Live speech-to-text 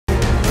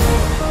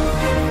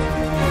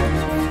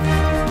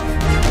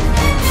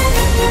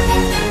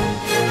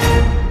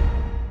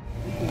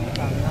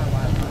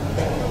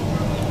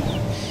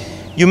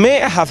You may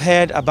have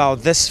heard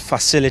about this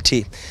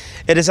facility.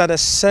 It is at the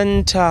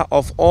center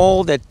of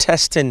all the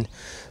testing,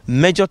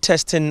 major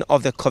testing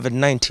of the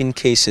COVID-19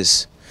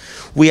 cases.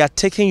 We are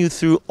taking you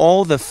through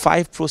all the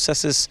 5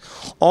 processes,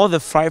 all the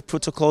 5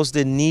 protocols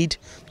they need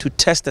to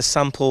test the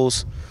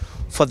samples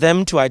for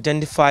them to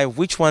identify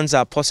which ones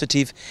are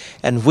positive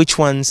and which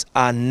ones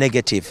are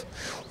negative.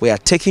 We are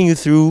taking you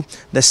through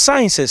the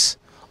sciences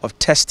of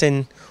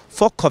testing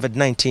for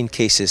COVID-19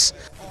 cases.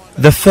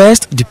 The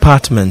first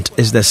department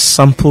is the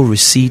sample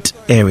receipt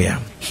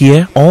area.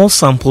 Here, all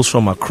samples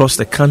from across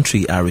the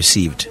country are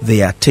received.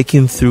 They are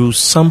taken through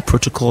some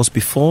protocols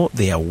before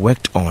they are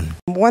worked on.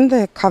 When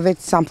the COVID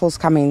samples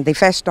come in, they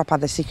first stop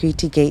at the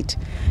security gate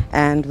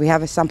and we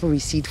have a sample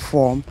receipt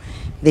form.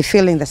 They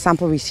fill in the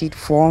sample receipt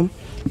form,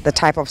 the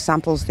type of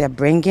samples they're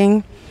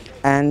bringing,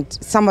 and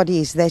somebody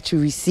is there to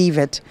receive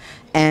it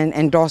and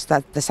endorse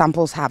that the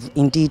samples have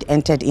indeed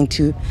entered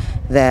into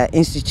the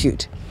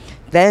institute.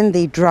 Then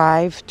they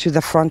drive to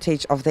the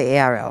frontage of the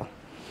ARL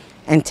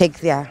and take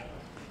the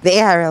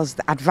ARLs,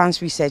 the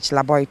Advanced Research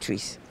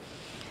Laboratories.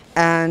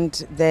 And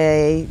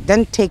they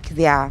then take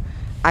their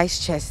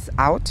ice chests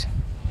out.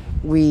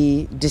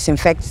 We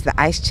disinfect the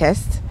ice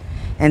chest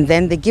and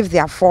then they give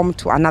their form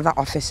to another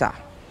officer.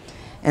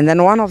 And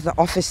then one of the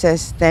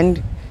officers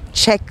then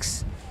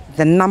checks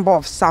the number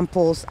of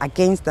samples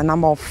against the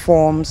number of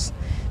forms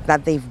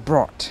that they've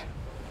brought.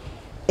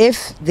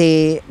 If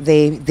they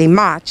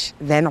match,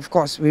 then of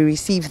course we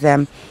receive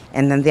them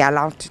and then they're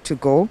allowed to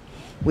go.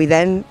 We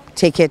then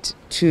take it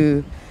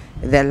to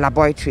the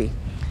laboratory.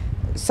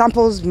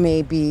 Samples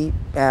may be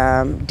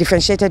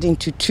differentiated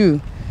into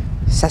 2,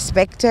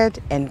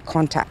 suspected and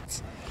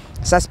contacts.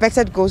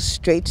 Suspected goes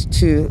straight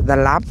to the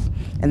lab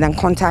and then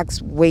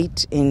contacts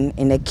wait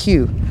in a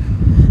queue.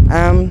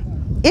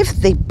 If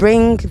they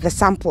bring the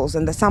samples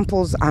and the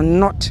samples are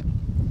not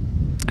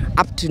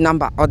up to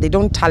number or they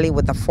don't tally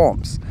with the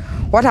forms,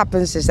 what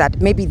happens is that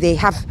maybe they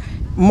have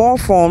more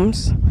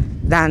forms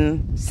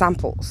than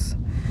samples.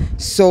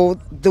 So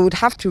they would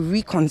have to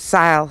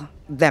reconcile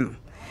them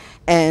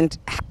and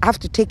have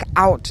to take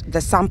out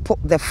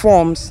the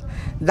forms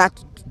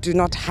that do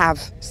not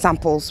have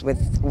samples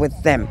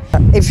with them.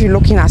 If you're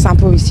looking at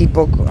sample receipt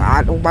book,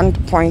 at one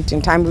point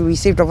in time we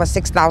received over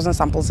 6,000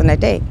 samples in a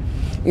day.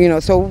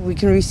 So we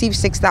can receive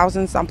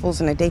 6,000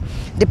 samples in a day.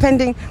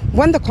 Depending,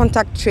 when the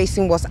contact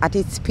tracing was at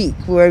its peak,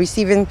 we were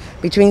receiving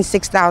between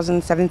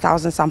 6,000,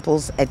 7,000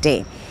 samples a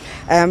day.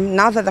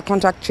 Now that the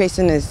contact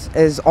tracing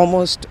is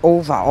almost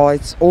over, or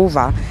it's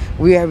over,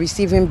 we are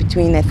receiving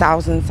between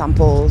 1,000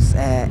 samples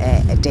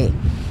a day.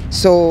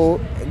 So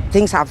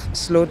things have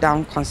slowed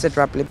down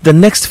considerably. The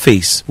next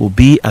phase will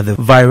be at the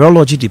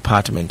virology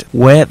department,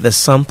 where the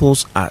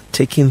samples are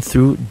taken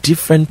through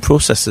different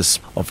processes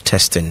of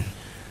testing.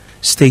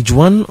 Stage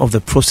 1 of the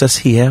process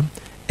here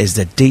is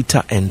the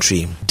data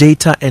entry.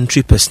 Data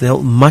entry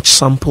personnel match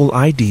sample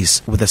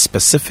IDs with the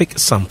specific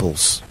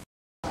samples.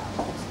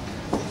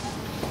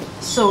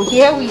 So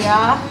here we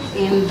are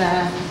in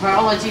the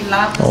virology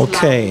lab.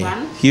 Okay,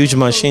 huge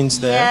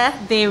machines there.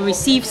 Yeah, they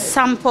receive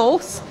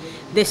samples.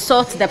 They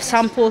sort the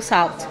samples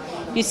out.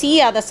 You see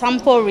at the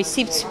sample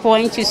receipts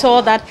point, you saw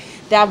that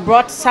they have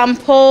brought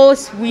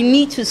samples. We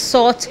need to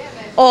sort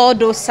all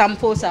those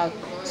samples out.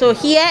 So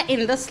here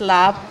in this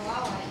lab,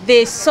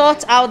 they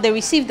sort out, they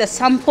receive the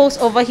samples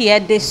over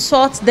here, they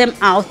sort them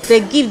out,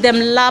 they give them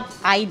lab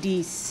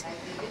IDs.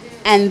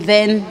 And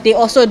then they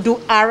also do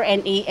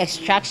RNA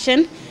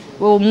extraction.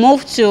 We'll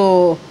move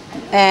to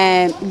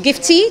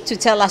Gifty to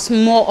tell us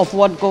more of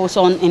what goes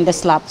on in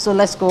this lab. So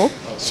let's go.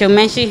 She'll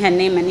mention her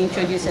name and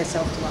introduce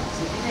herself to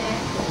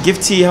us.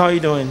 Gifty, how are you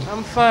doing?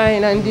 I'm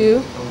fine, and you?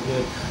 I'm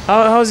good.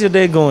 How's your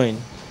day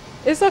going?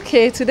 It's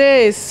okay.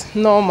 Today is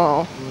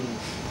normal.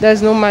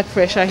 There's no much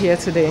pressure here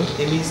today.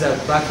 It means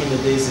that back in the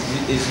days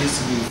it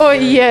used to be... Oh,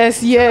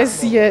 yes.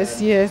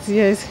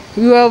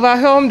 We were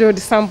overwhelmed with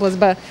the samples,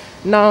 but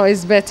now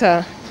it's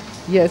better.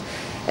 Yes.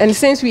 And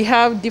since we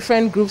have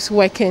different groups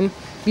working,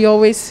 we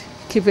always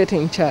keep it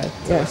in charge.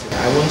 Yes.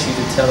 I want you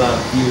to tell our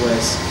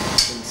viewers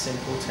in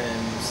simple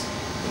terms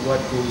what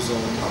goes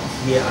on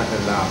here at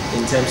the lab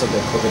in terms of the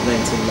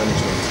COVID-19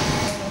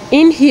 management.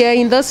 In here,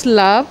 in this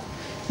lab,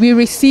 we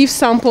receive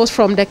samples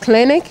from the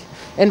clinic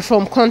and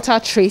from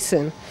contact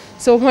tracing.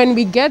 So when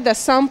we get the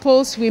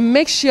samples, we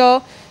make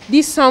sure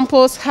these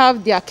samples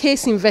have their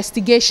case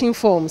investigation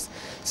forms.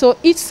 So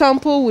each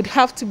sample would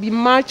have to be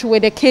matched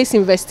with a case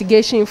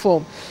investigation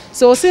form.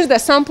 So since the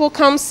sample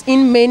comes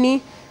in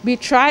many, we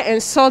try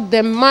and sort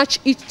them, match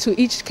each to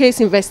each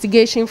case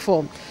investigation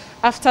form.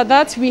 After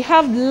that, we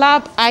have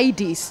lab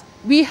IDs.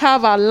 We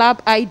have our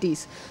lab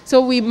IDs.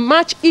 So we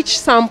match each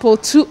sample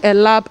to a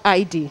lab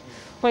ID.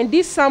 When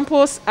these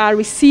samples are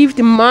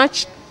received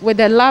matched with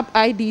the lab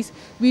IDs,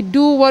 we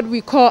do what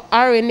we call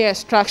RNA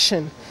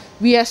extraction.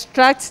 We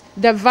extract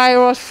the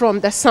virus from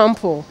the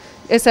sample.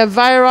 It's a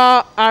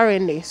viral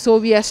RNA, so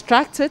we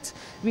extract it.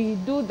 We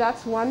do that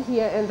one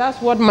here, and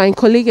that's what my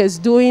colleague is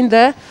doing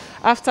there.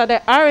 After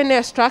the RNA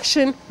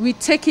extraction, we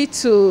take it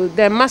to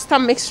the master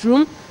mix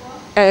room,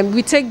 and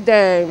we take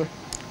the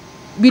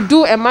we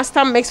do a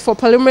master mix for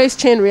polymerase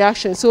chain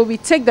reaction. So we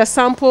take the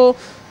sample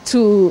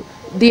to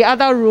the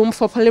other room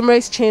for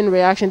polymerase chain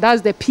reaction.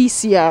 That's the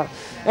PCR.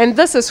 And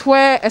this is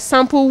where a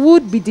sample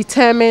would be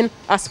determined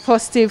as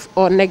positive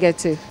or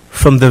negative.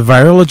 From the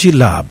virology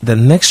lab, the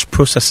next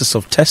processes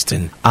of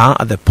testing are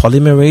at the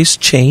polymerase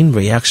chain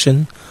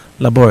reaction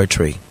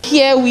laboratory.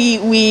 Here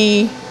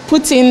we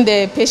put in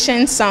the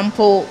patient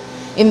sample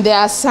in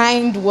the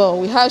assigned well.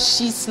 We have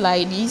sheets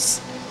like this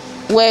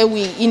where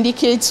we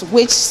indicate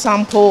which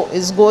sample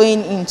is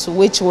going into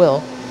which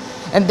well.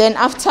 And then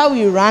after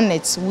we run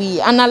it,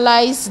 we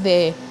analyze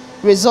the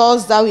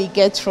results that we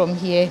get from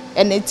here,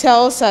 and it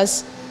tells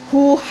us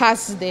who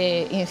has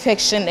the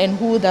infection and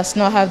who does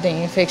not have the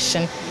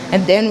infection.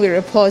 And then we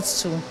report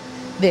to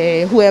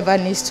whoever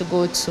needs to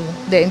go to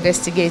the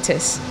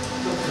investigators.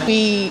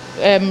 We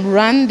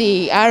run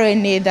the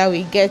RNA that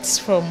we get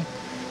from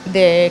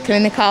the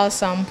clinical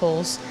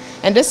samples,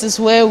 and this is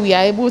where we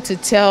are able to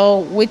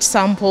tell which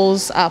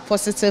samples are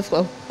positive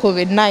for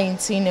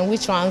COVID-19 and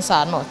which ones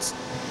are not.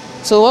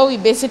 So what we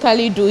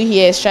basically do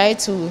here is try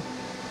to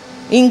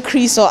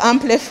increase or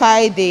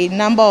amplify the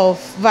number of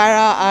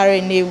viral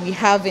RNA we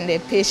have in the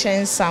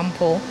patient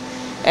sample,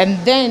 and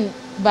then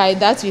by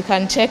that we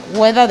can check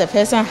whether the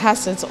person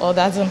has it or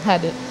doesn't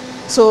have it.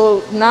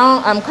 So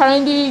now I'm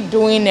currently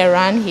doing a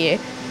run here.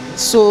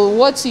 So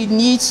what you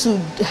need to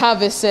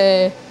have is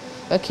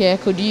okay, I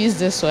could use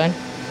this one.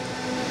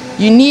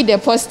 You need a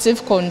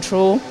positive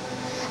control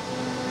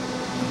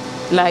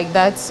like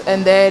that,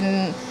 and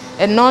then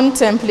a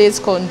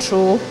non-template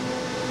control.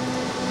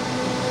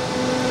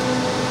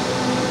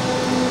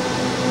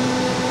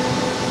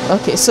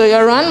 Okay, so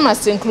your run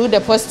must include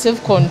a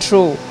positive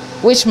control,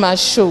 which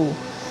must show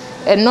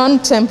a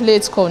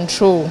non-template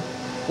control,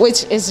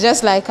 which is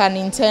just like an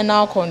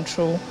internal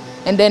control,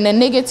 and then a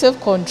negative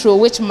control,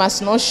 which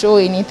must not show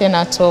anything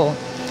at all.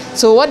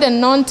 So what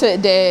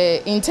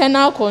the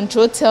internal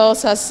control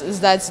tells us is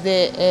that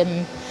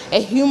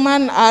a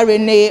human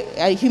RNA,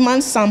 a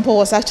human sample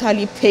was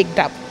actually picked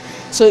up.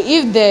 So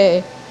if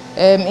the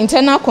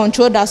internal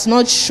control does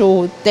not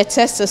show, the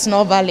test is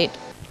not valid.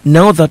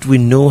 Now that we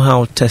know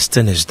how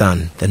testing is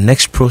done, the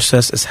next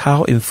process is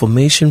how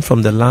information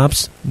from the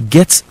labs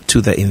gets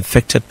to the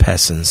infected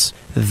persons.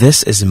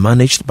 This is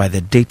managed by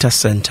the data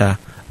center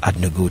at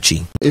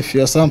Noguchi. If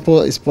your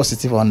sample is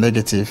positive or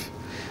negative,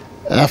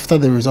 after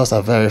the results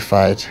are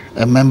verified,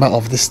 a member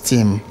of this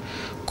team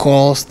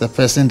calls the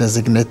person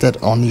designated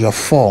on your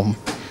form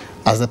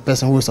as the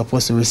person who is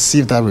supposed to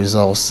receive that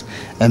results,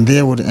 and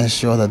they would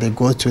ensure that they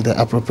go to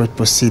the appropriate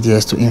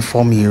procedures to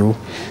inform you,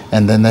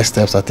 and the next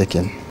steps are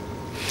taken.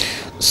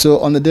 So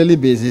on a daily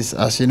basis,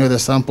 as you know, the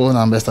sample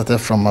number started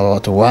from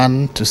about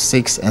 1 to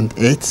 6 and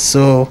 8.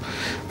 So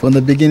from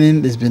the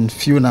beginning, there's been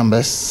few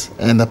numbers.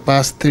 In the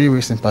past 3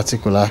 weeks in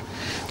particular,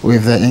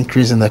 with the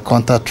increase in the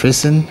contact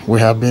tracing, we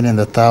have been in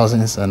the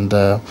thousands. And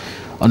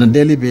on a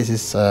daily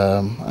basis,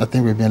 I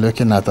think we've been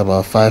looking at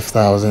about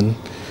 5,000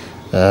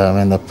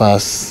 in the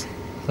past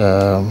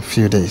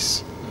few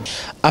days.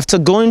 After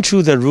going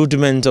through the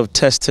rudiment of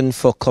testing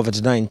for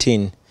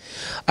COVID-19,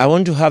 I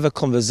want to have a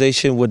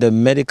conversation with the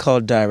medical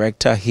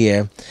director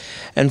here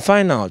and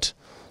find out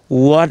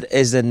what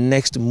is the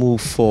next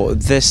move for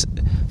this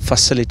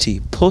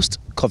facility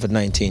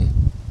post-COVID-19.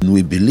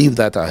 We believe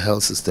that our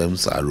health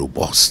systems are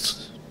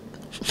robust,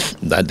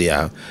 that they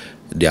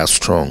are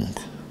strong,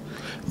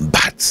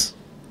 but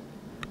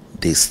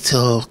they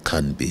still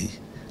can be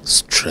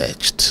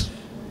stretched.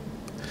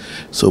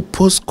 So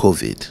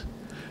post-COVID,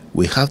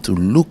 we have to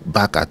look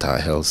back at our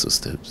health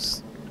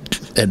systems,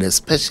 and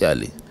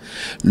especially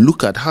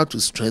look at how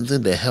to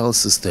strengthen the health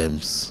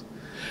systems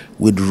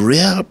with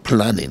real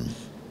planning,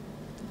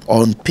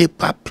 on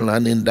paper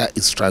planning that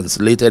is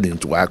translated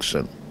into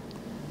action,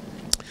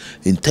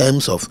 in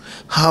terms of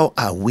how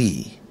are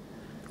we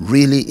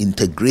really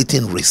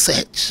integrating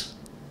research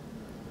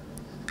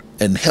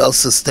and health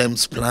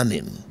systems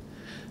planning,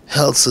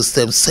 health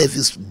system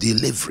service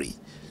delivery,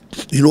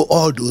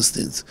 all those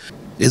things.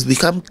 It's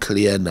become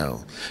clear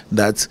now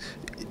that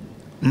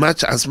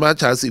as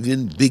much as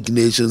even big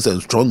nations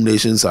and strong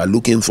nations are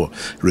looking for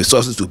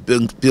resources to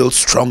build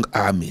strong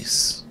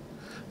armies,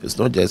 it's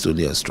not just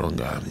only a strong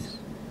army.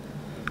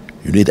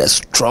 You need a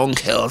strong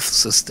health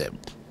system.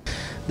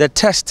 The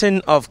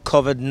testing of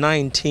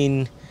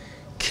COVID-19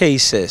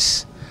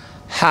 cases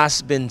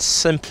has been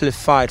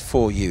simplified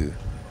for you.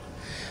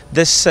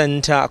 This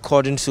center,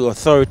 according to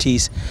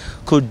authorities,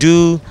 could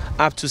do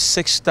up to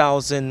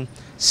 6,000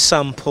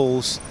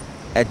 samples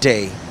a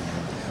day.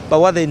 But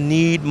what they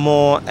need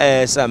more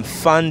is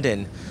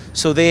funding.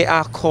 So they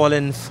are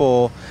calling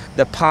for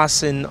the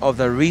passing of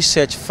the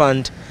research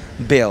fund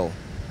bill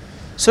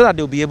so that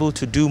they'll be able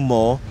to do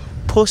more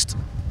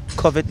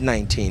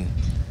post-COVID-19.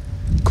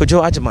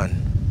 Kojo Agyeman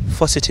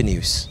for Citi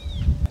News.